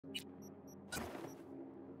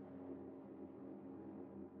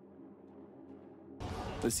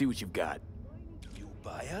Let's see what you've got. You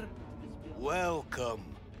buyer? Welcome,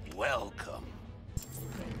 welcome.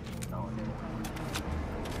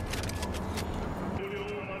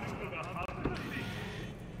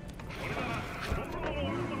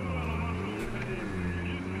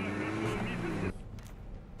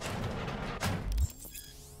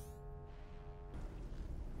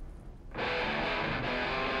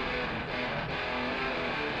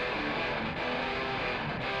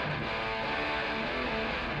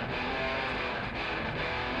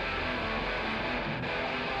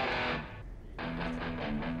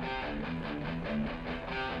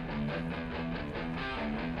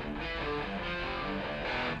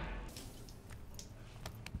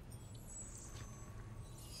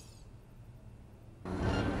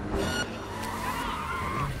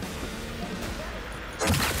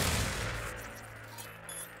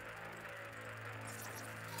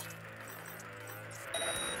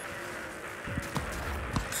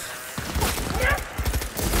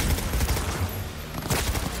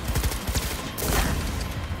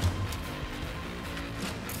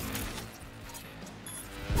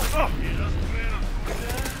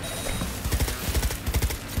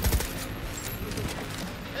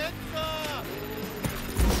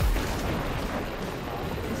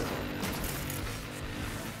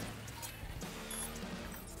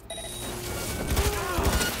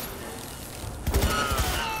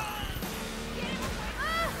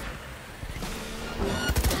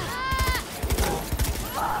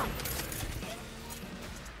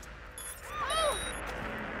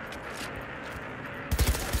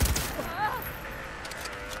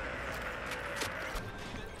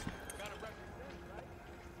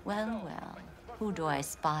 Well, well, who do I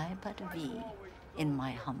spy but V? In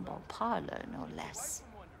my humble parlor, no less.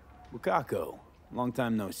 Wakako, long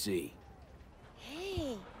time no see.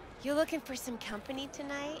 Hey, you looking for some company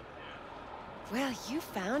tonight? Well, you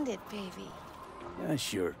found it, baby. Yeah,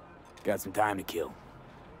 sure. Got some time to kill.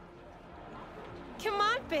 Come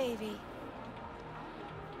on, baby.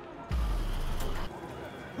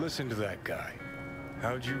 Listen to that guy.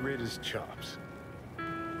 How'd you rate his chops?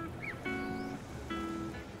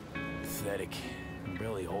 Pathetic. Can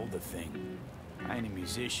barely hold the thing. I ain't a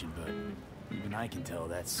musician, but even I can tell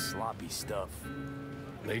that's sloppy stuff.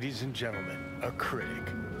 Ladies and gentlemen, a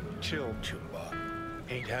critic. Chill, Chumba.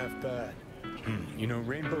 Ain't half bad. You know,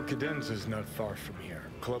 Rainbow Cadenza's not far from here.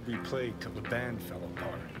 Club we played till the band fell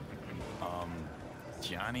apart.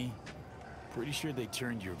 Johnny? Pretty sure they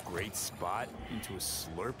turned your great spot into a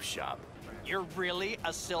slurp shop. You're really a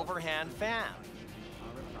Silverhand fan.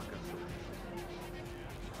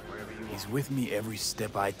 He's with me every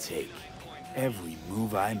step I take, every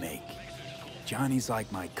move I make. Johnny's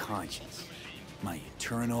like my conscience, my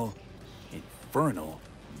eternal, infernal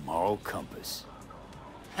moral compass.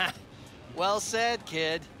 Well said,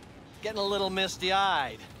 kid. Getting a little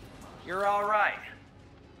misty-eyed. You're all right.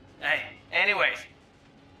 Hey, anyways,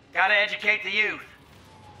 gotta educate the youth.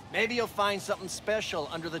 Maybe you'll find something special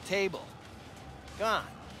under the table. Come on,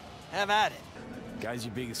 have at it. Guy's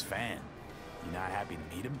your biggest fan. You not happy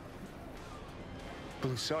to meet him?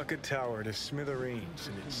 Blusaka Tower to smithereens,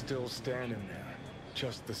 and it's still standing there.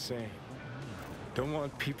 Just the same. Don't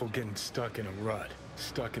want people getting stuck in a rut,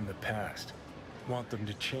 stuck in the past. Want them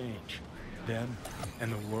to change. Them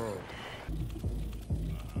and the world.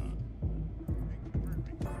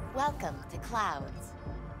 Welcome to Clouds,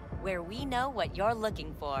 where we know what you're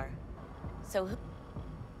looking for. So who...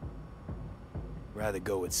 Rather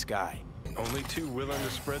go with Sky. Only two willing to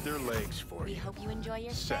spread their legs for We you. hope you enjoy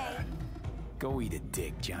your stay. Sad. Go eat a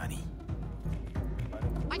dick, Johnny.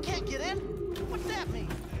 I can't get in? What's that mean?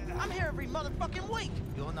 I'm here every motherfucking week.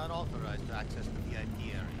 You're not authorized to access the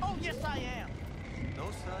VIP area. Oh, yes, I am.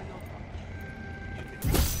 No, sir,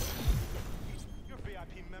 Your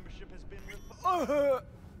VIP membership has been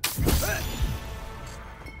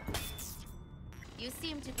You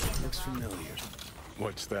seem to be in the Looks wrong. familiar.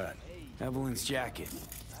 What's that? Evelyn's jacket.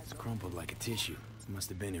 It's crumpled like a tissue. Must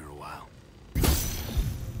have been here a while.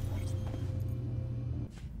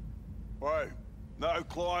 Hey, no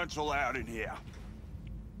clients allowed in here.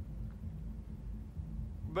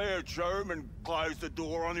 Be a chum and close the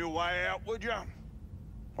door on your way out, would you?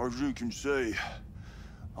 As you can see,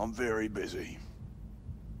 I'm very busy.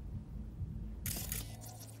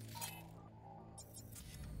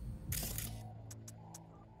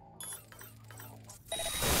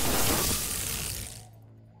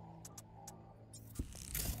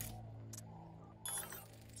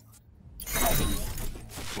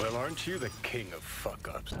 Well, aren't you the king of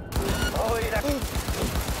fuck-ups?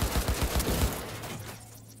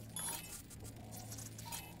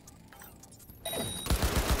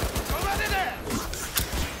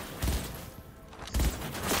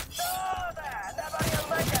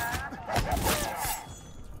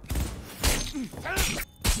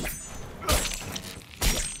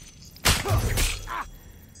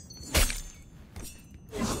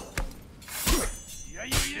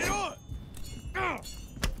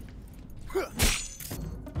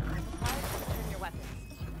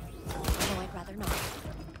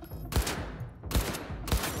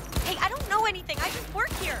 anything. I just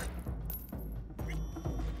work here.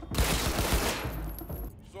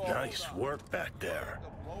 Nice work back there.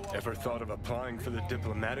 Ever thought of applying for the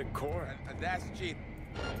diplomatic corps? And that's cheap.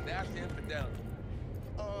 That's infidelity.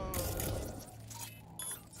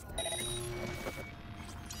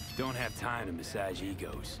 Don't have time to massage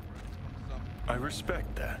egos. I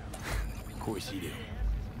respect that. Of course you do.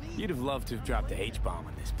 You'd have loved to have dropped the H-bomb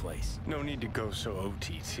on this place. No need to go so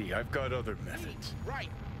OTT. I've got other methods. Right.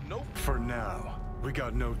 Nope. For now, we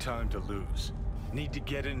got no time to lose. Need to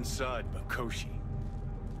get inside Mikoshi.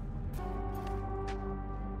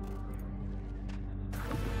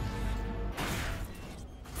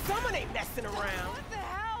 Someone ain't messing around. What the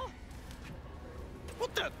hell?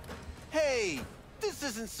 What the? Hey, this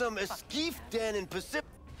isn't some escape den in Pacific.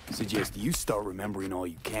 Suggest you start remembering all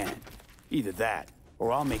you can. Either that,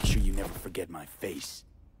 or I'll make sure you never forget my face.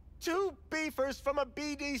 2 beefers from a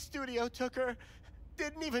BD studio took her.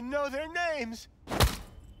 Didn't even know their names.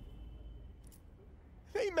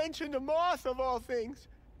 They mentioned a moth of all things.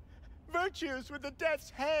 Virtues with the death's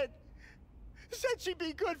head. Said she'd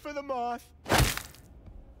be good for the moth.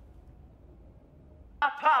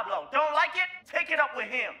 Pablo, don't like it? Take it up with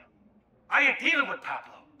him. I ain't dealing with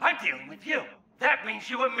Pablo. I'm dealing with you. That means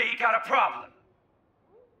you and me got a problem.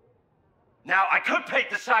 Now, I could paint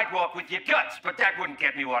the sidewalk with your guts, but that wouldn't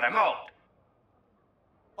get me what I'm owed.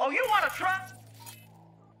 Oh, you want to try?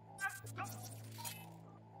 Come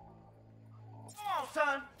on,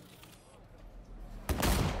 son.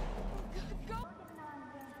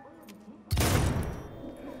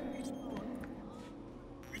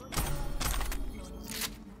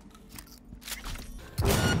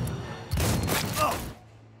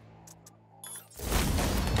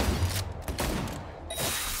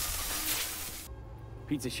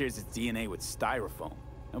 Pizza shares its DNA with styrofoam.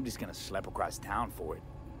 Nobody's gonna schlep across town for it.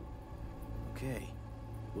 Okay.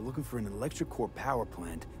 We're looking for an electric core power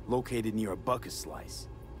plant located near a bucket slice.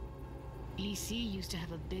 EC used to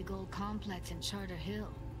have a big old complex in Charter Hill.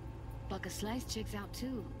 Bucket Slice checks out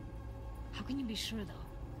too. How can you be sure though?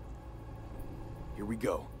 Here we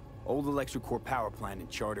go. Old electric core power plant in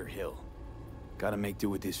Charter Hill. Gotta make do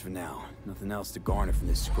with this for now. Nothing else to garner from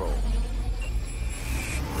this scroll.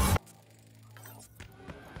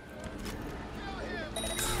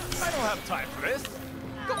 I don't have time for this.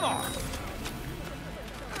 Come on.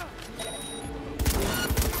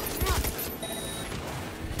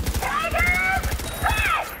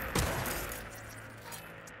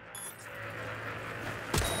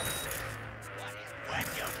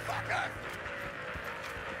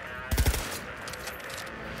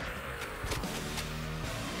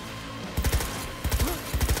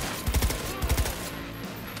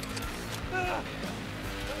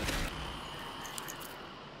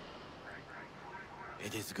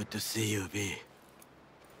 It is good to see you, V.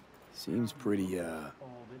 Seems pretty,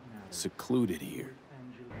 secluded here.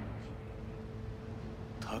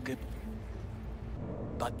 Talking.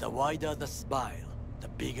 But the wider the smile, the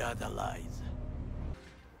bigger the lies.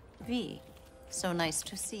 V, so nice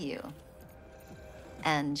to see you.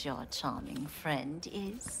 And your charming friend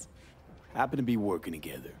is? Happen to be working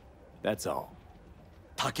together. That's all.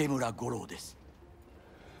 Takemura Goro です。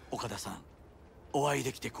岡田さん、お会い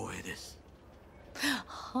できて光栄です。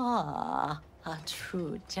Ah, a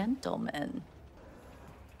true gentleman.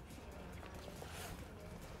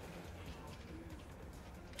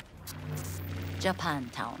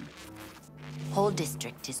 Japantown. Whole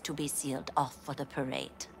district is to be sealed off for the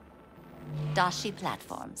parade. Dashi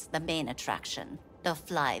platforms, the main attraction. They'll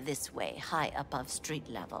fly this way, high above street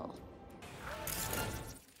level.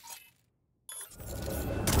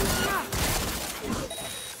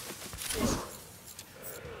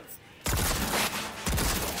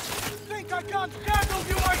 Think I can't handle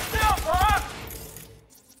you myself, huh?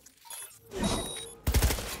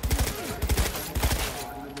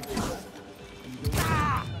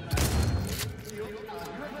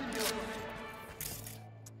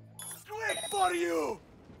 Quick for you!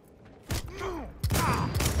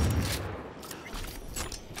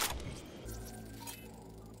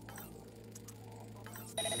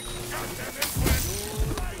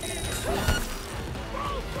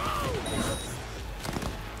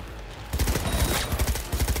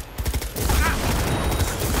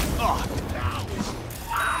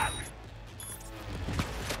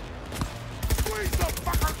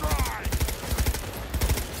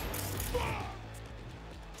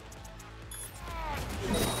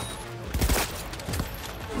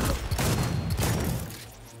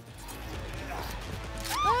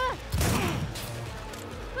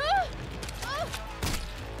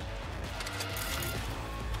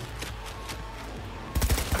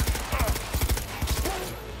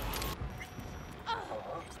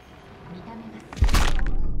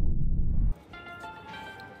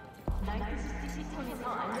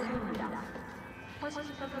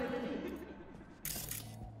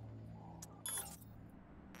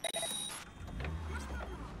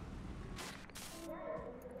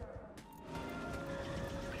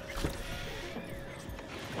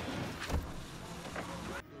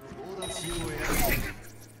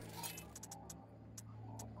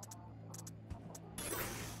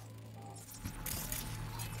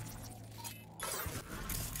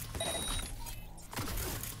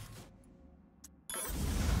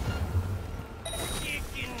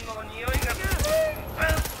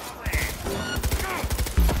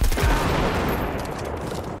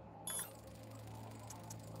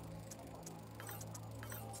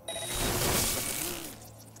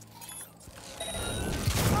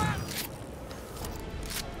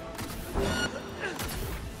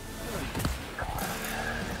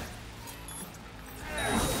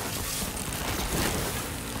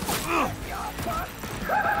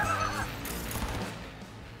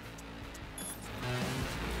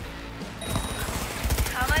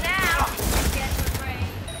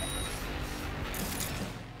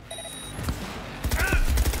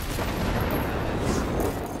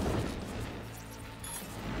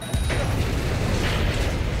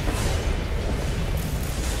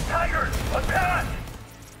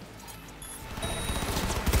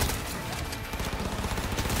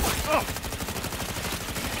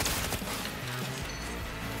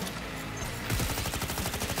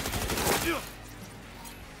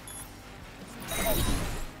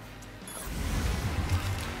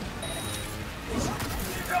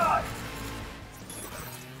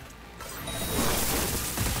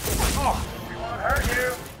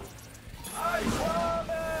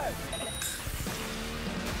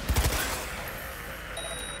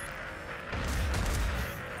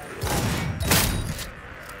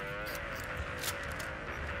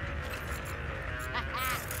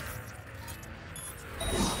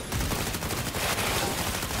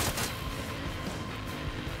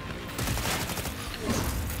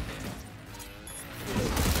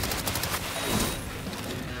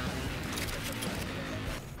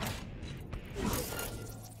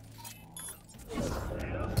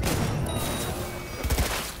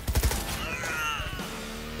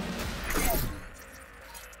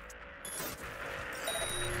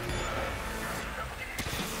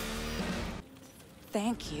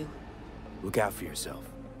 Thank you. Look out for yourself.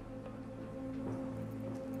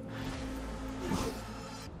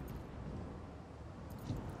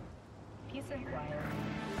 Peace and quiet.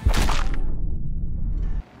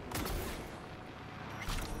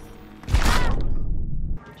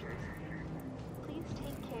 Please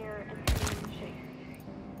take care and stay in shape.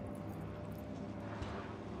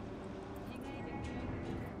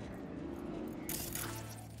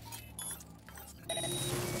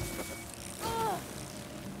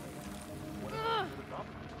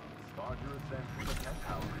 Start your ascent to the 10th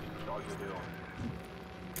tower. Charge the hill.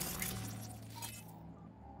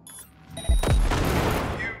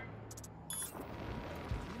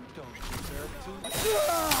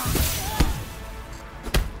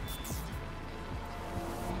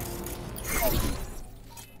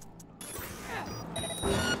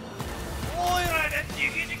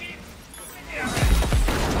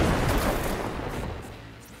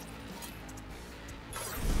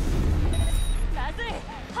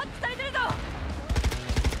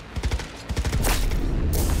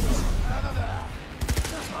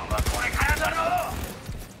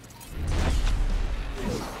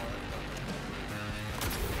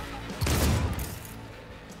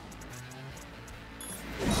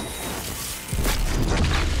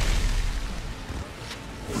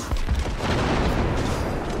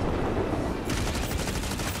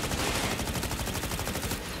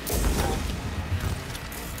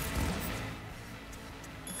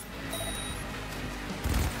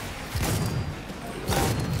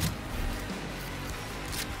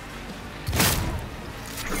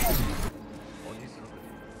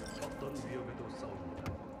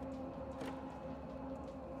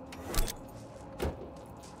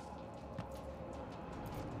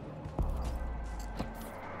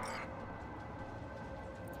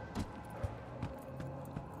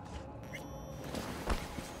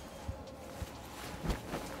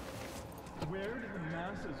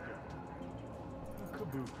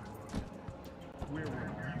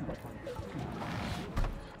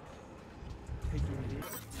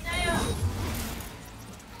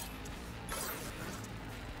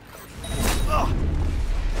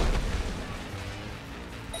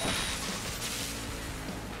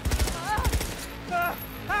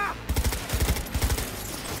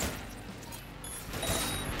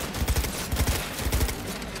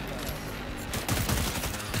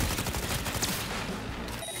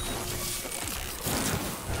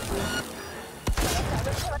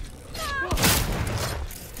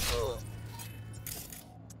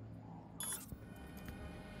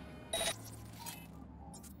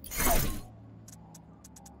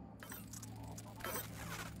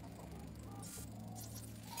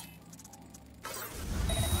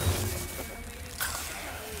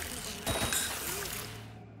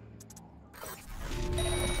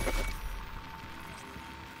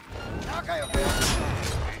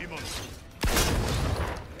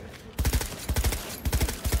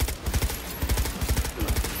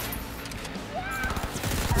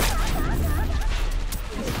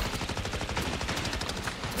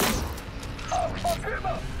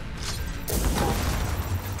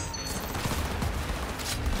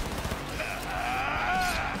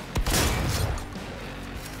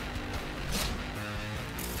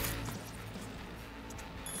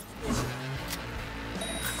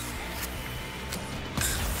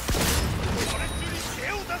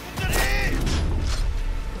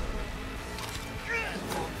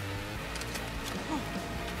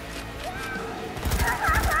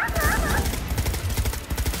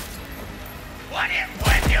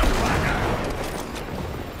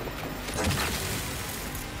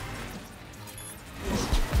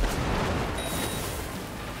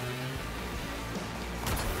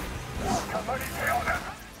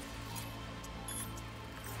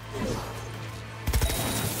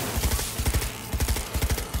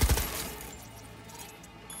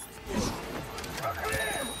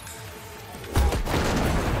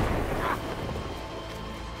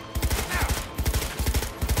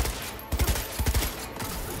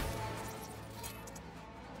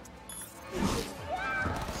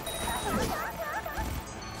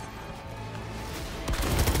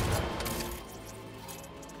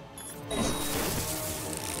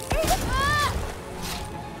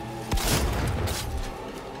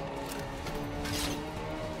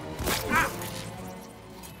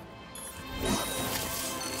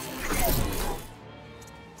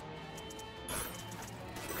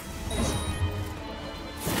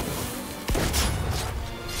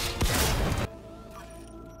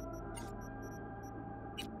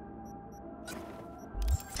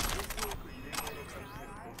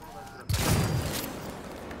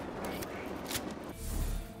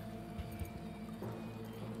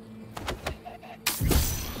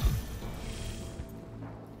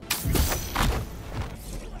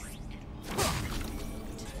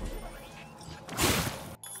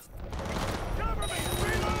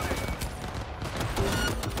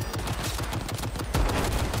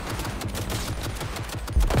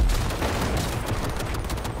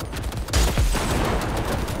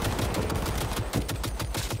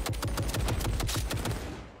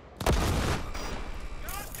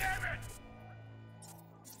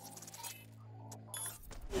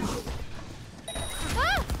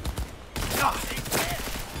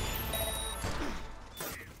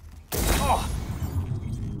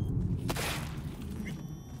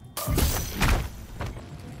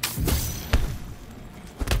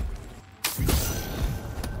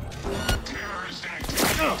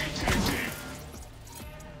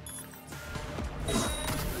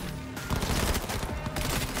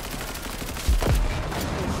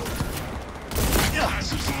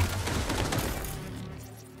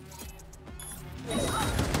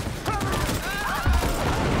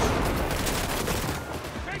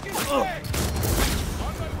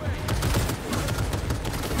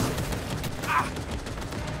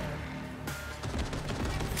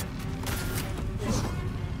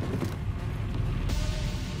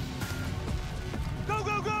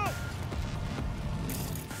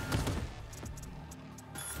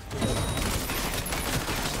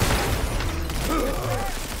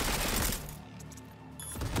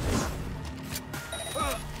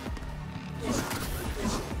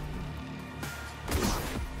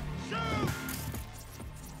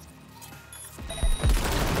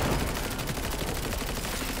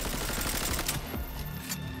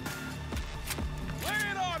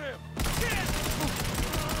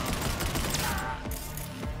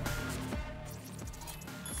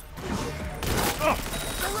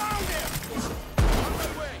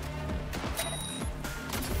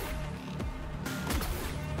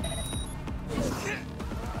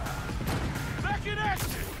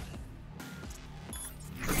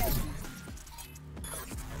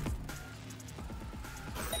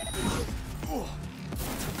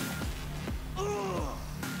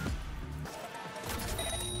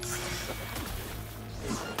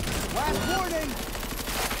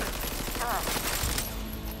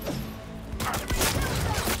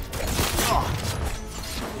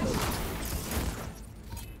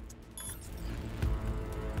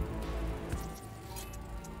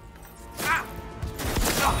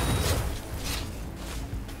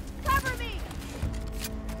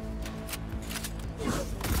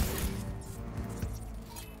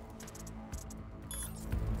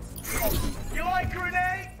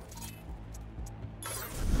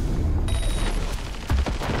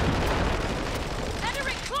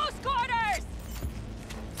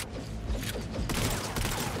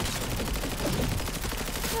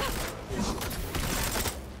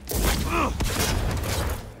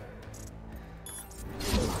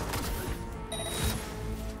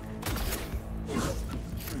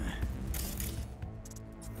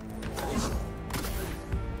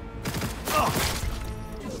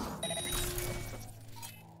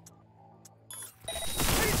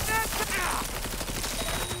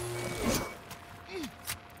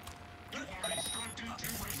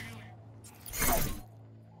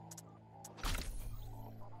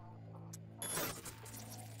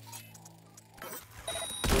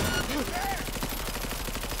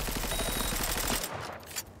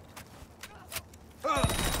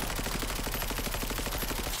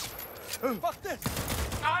 Fuck this!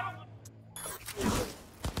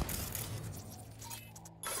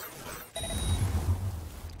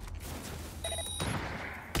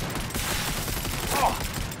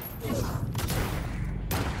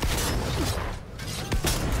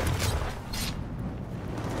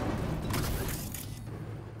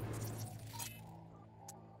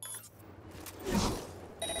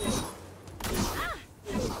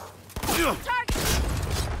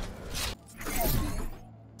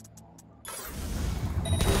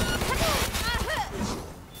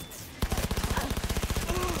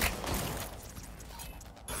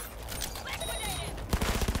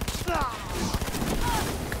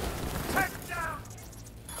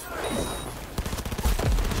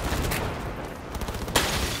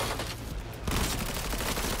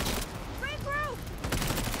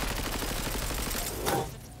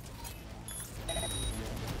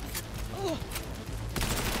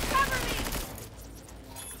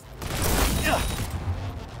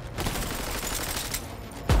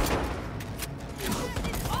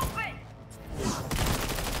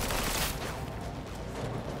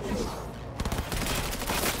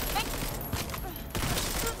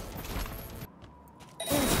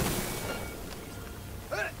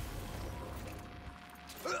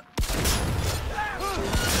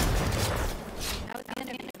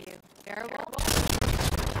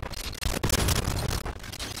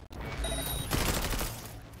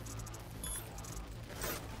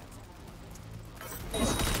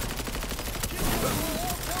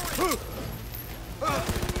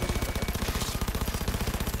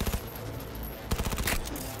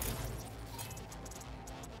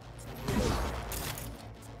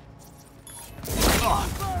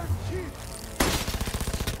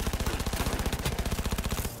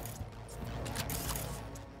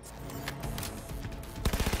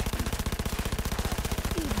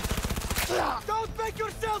 Don't make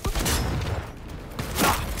yourself...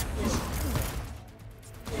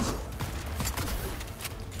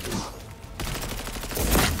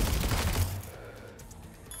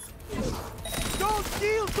 Don't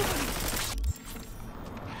steal to me!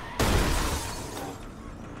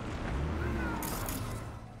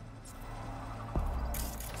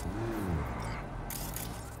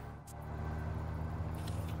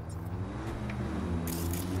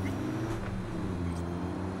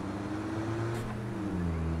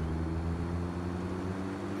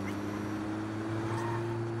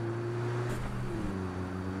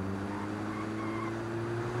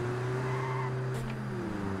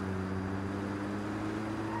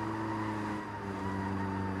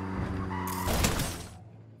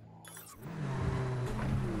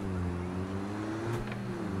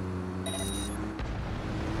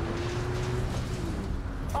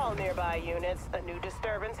 All nearby units, a new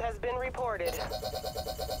disturbance has been reported.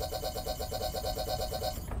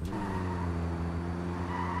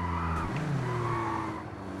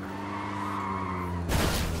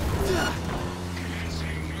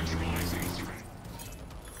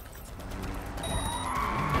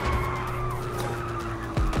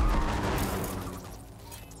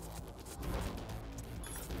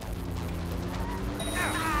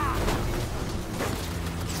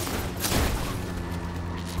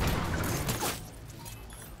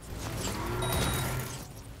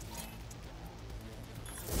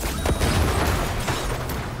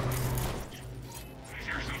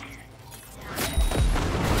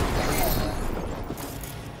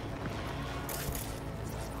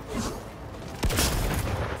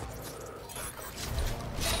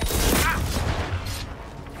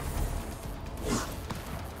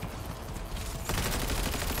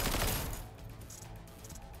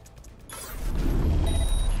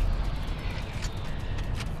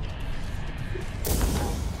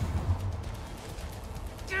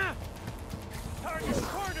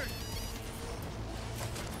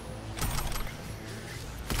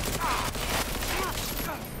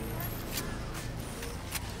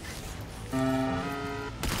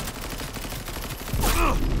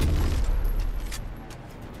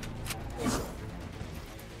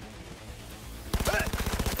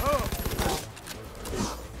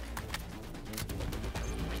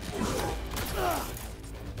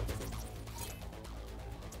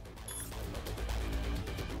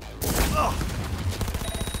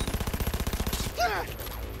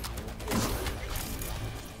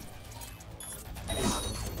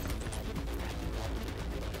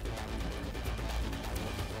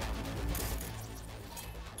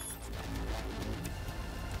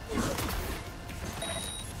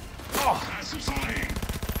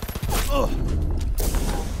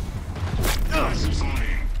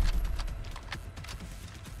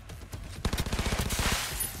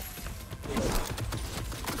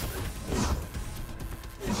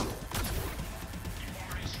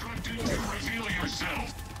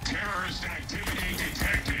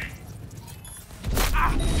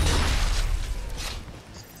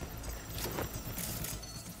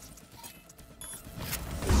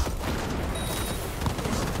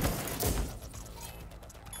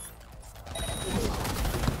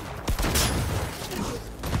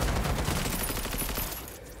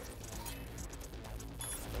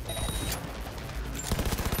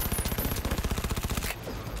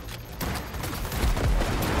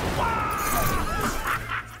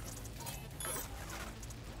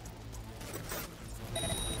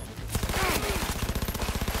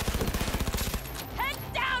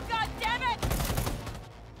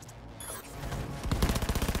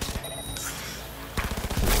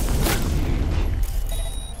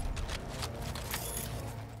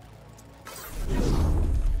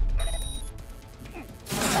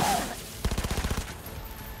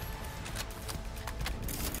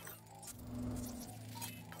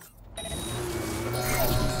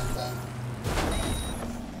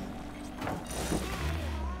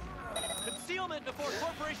 before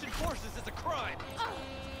corporation forces is a crime.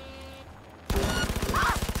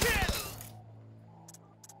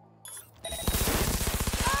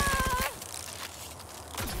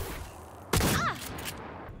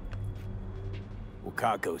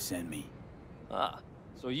 Wakako sent me. Ah,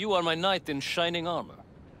 so you are my knight in shining armor.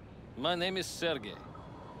 My name is Sergei.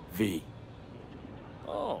 V.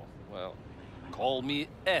 Oh, well, call me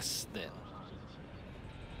S then.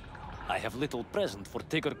 I have little present for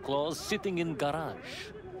Tigger Claws sitting in garage.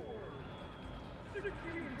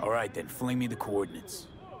 All right, then fling me the coordinates.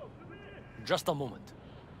 Just a moment.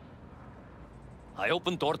 I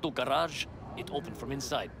opened door to garage. It opened from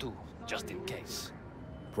inside too, just in case.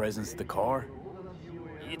 Presence the car?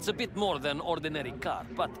 It's a bit more than ordinary car,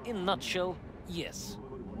 but in a nutshell, yes.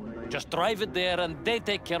 Just drive it there and they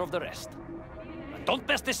take care of the rest. But don't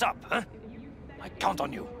mess this up, huh? I count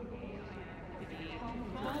on you.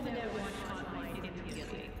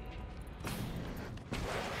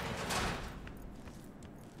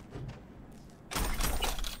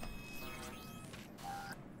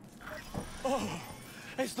 Oh,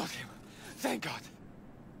 it's not him. Thank God.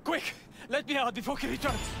 Quick, let me out before he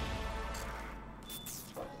returns.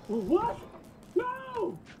 What?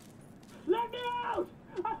 No! Let me out!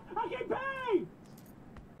 I can pay!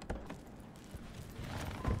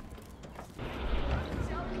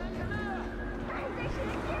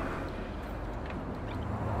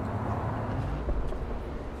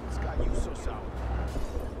 What's got you so sour?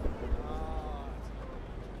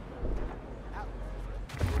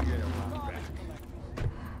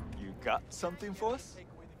 You got something for us?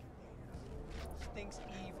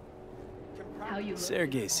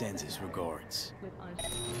 Sergei sends his regards.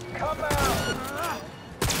 Come out!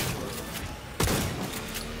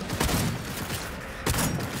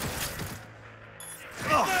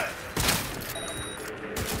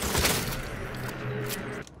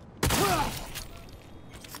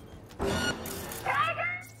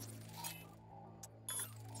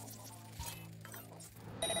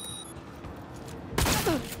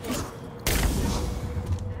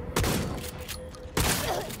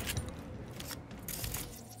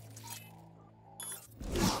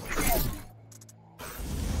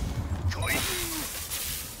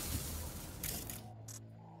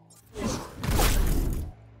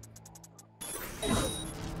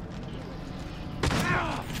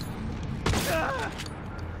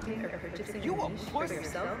 You a pussy.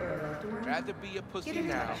 Rather be a pussy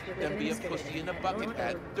now than be a pussy in a bucket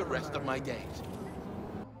hat the rest of my days.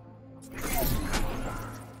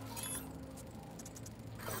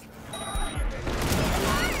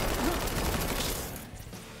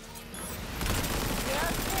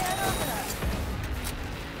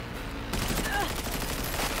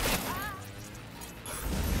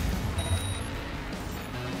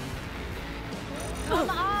 Come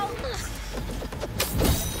out!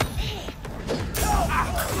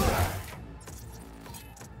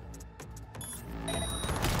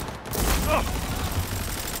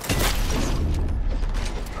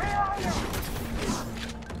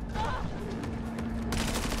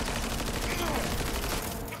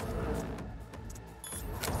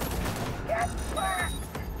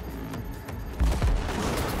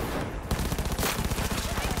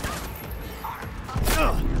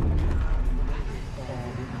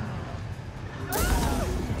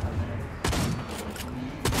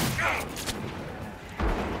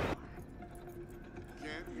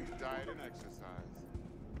 Diet and exercise.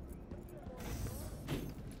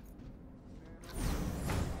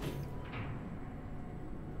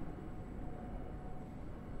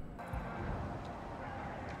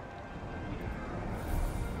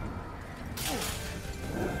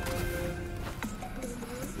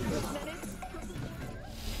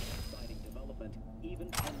 Exciting development, even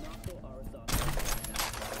Anako Arasaka has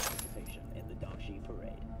participation in the Dashi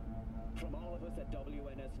Parade. From all of us at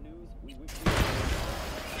WNS News, we wish you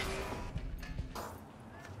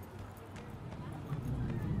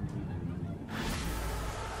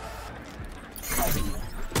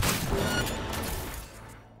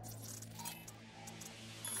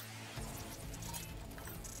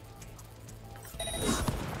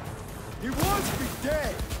He wants to be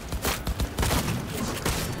dead!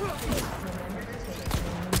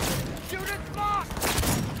 Shoot it, Moss!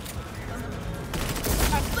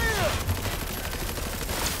 I live!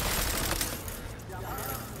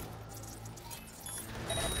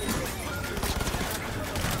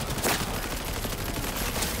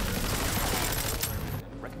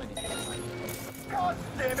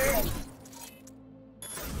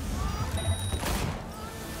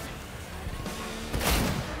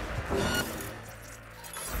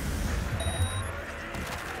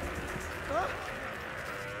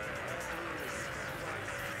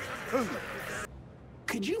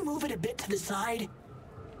 Could you move it a bit to the side?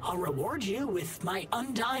 I'll reward you with my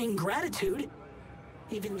undying gratitude,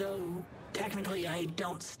 even though technically I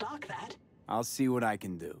don't stock that. I'll see what I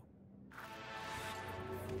can do.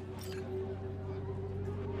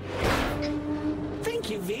 Thank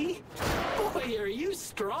you, V. Boy, are you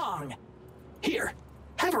strong. Here,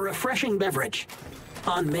 have a refreshing beverage.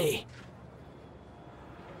 On me.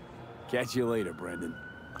 Catch you later, Brendan.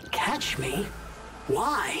 Catch me?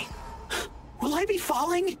 Why? Will I be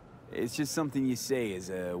falling? It's just something you say as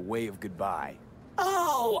a way of goodbye.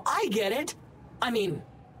 Oh, I get it. I mean,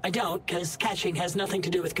 I don't, because catching has nothing to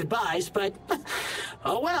do with goodbyes, but...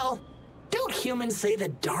 oh well. Don't humans say the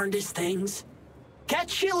darndest things?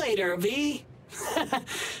 Catch you later, V.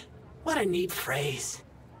 What a neat phrase.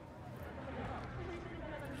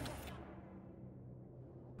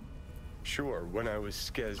 Sure, when I was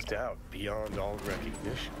skezzed out beyond all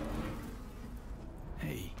recognition.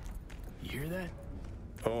 Hey, you hear that?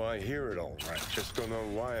 Oh, I hear it all right. Just don't know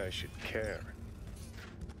why I should care.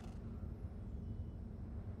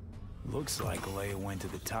 Looks like Leia went to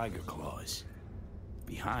the Tiger Claws.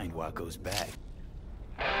 Behind Waco's back.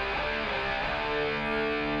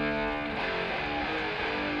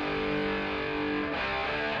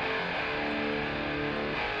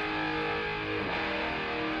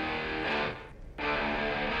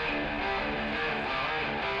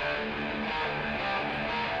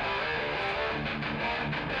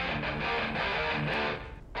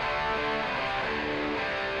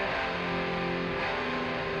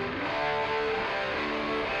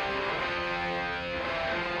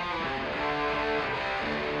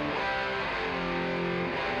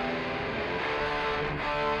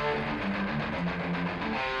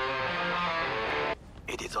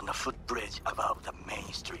 It is on the footbridge above the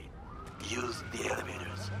main street. Use the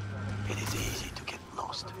elevators. It is easy to get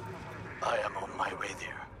lost. I am on my way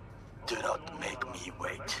there. Do not make me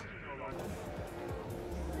wait.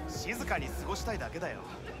 静かに過ごしたいだけだよ。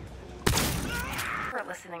 For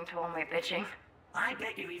listening to all my bitching. I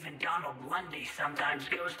bet you even Donald Lundy sometimes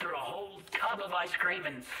goes through a whole tub of ice cream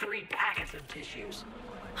and 3 packets of tissues.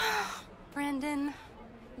 Brandon,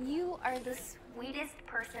 you are the sweetest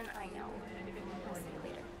person I know. I'll see you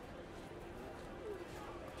later.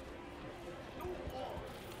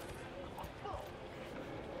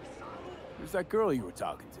 Who's that girl you were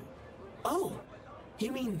talking to? Oh,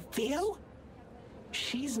 you mean Theo?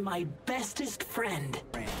 She's my bestest friend.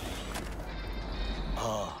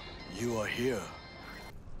 Ah, you are here.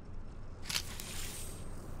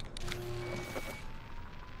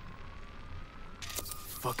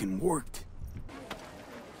 Fucking worked.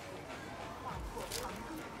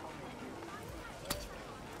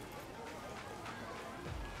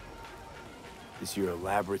 This your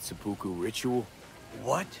elaborate seppuku ritual?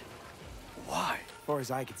 What? Why? As far as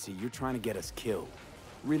I can see, you're trying to get us killed.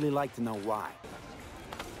 Really like to know why.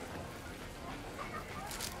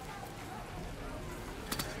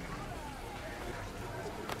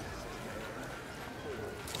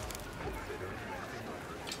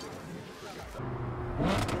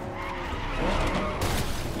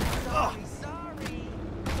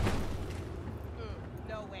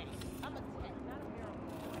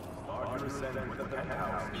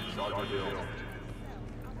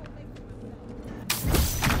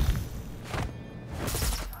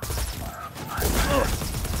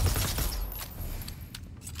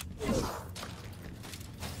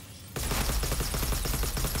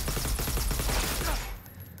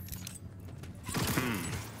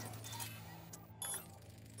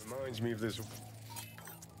 Reminds me of this one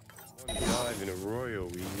dive in Arroyo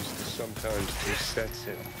we used to sometimes do sets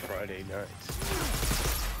in Friday nights.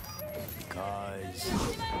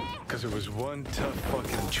 Because it was one tough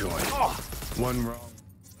fucking joint. One wrong.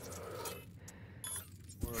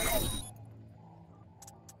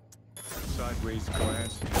 Sideways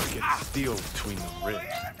glance, you get steel between the ribs.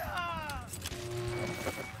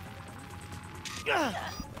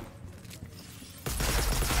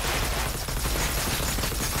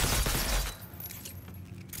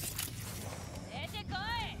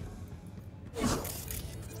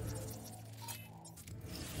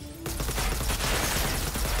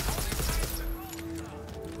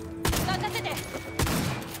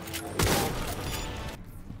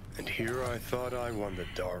 And here I thought I won the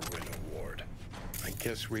Darwin Award. I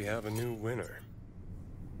guess we have a new winner.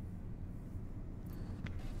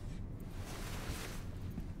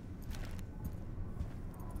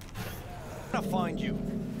 I'm gonna find you.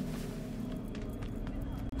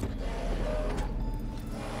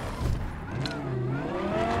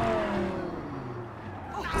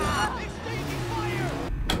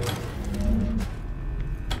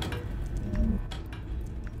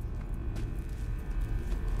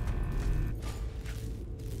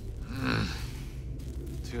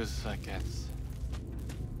 2 seconds.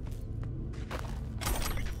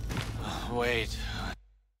 Wait.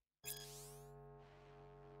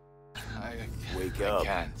 Wake up. I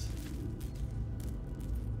can't.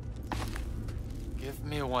 Give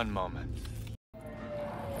me 1 moment.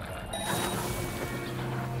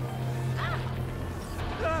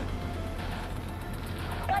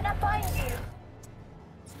 Gonna find you.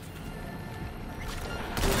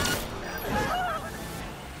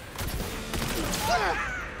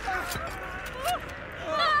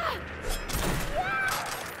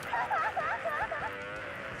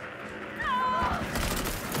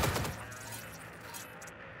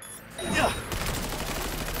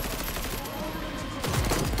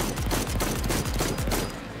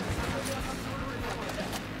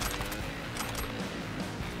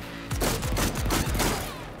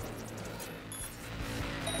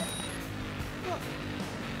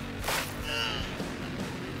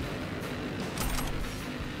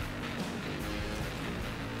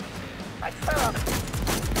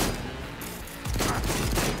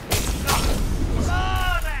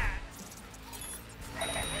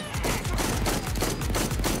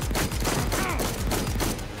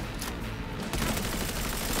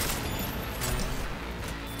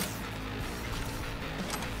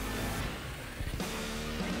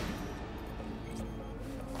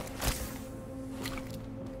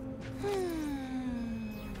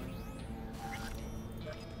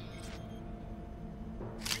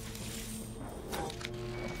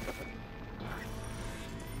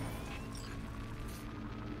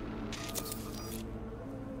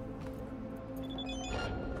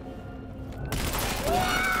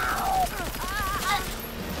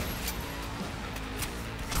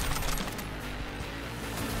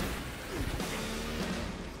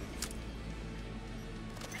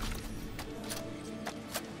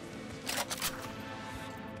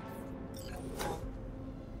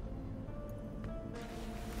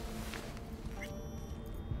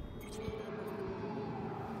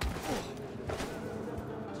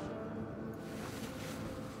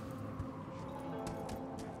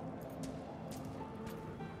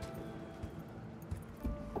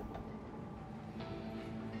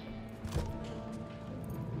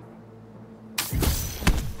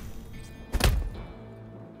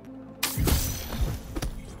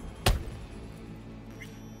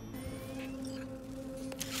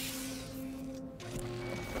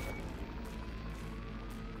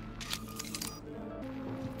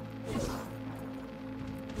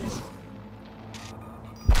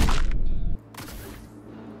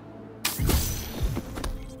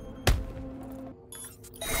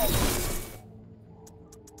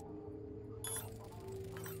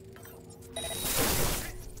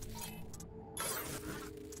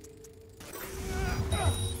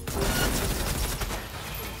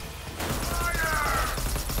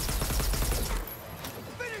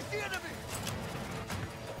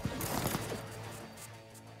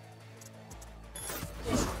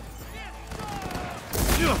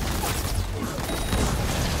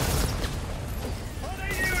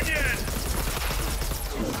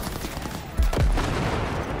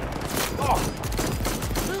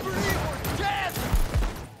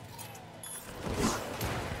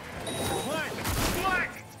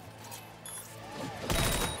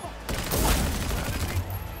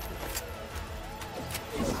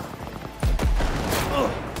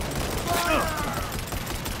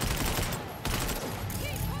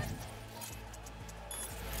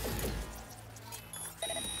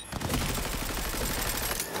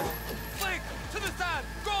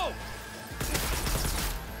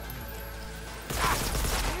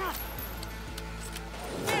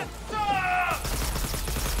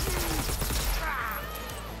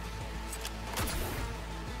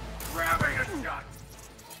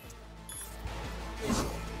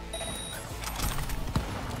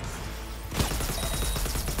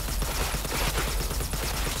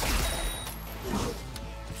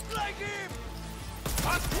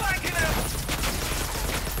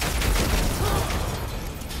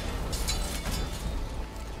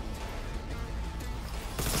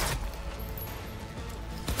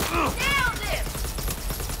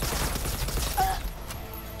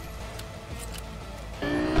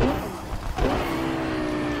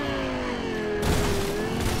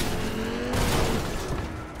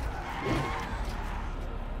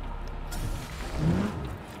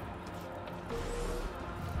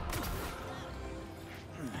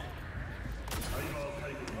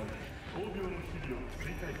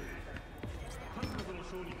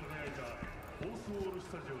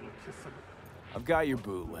 I've got your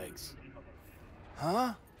bootlegs.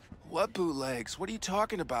 Huh? What bootlegs? What are you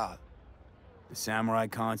talking about? The samurai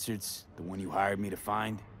concerts, the one you hired me to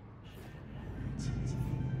find?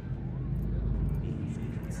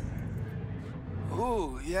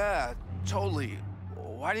 Ooh, yeah, totally.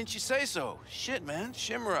 Why didn't you say so? Shit, man,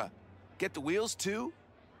 Shimura. Get the wheels too?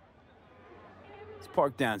 It's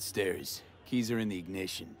parked downstairs. Keys are in the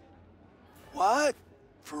ignition. What?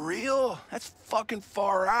 For real? That's fucking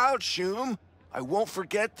far out, Shum. I won't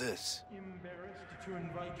forget this. Embarrassed to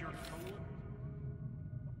invite your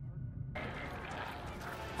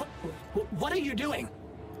What are you doing?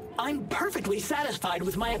 I'm perfectly satisfied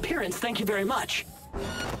with my appearance, thank you very much.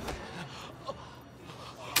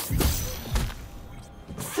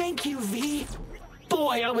 Thank you, V.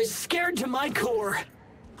 Boy, I was scared to my core.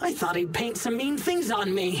 I thought he'd paint some mean things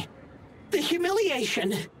on me. The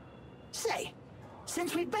humiliation. Say,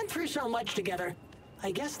 since we've been through so much together,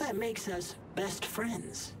 I guess that makes us best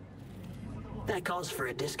friends. That calls for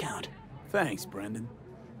a discount. Thanks, Brendan.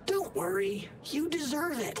 Don't worry, you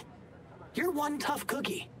deserve it. You're one tough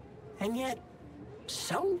cookie, and yet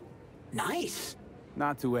so nice.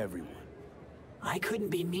 Not to everyone. I couldn't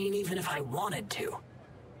be mean even if I wanted to.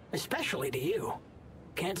 Especially to you.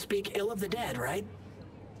 Can't speak ill of the dead, right?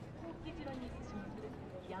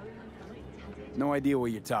 No idea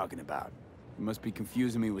what you're talking about. You must be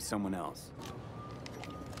confusing me with someone else.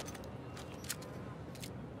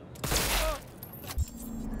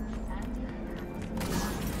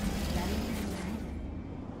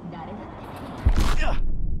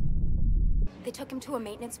 They took him to a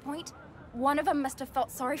maintenance point. One of them must have felt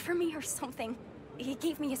sorry for me or something. He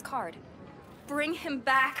gave me his card. Bring him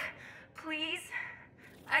back, please.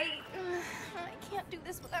 I can't do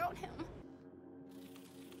this without him.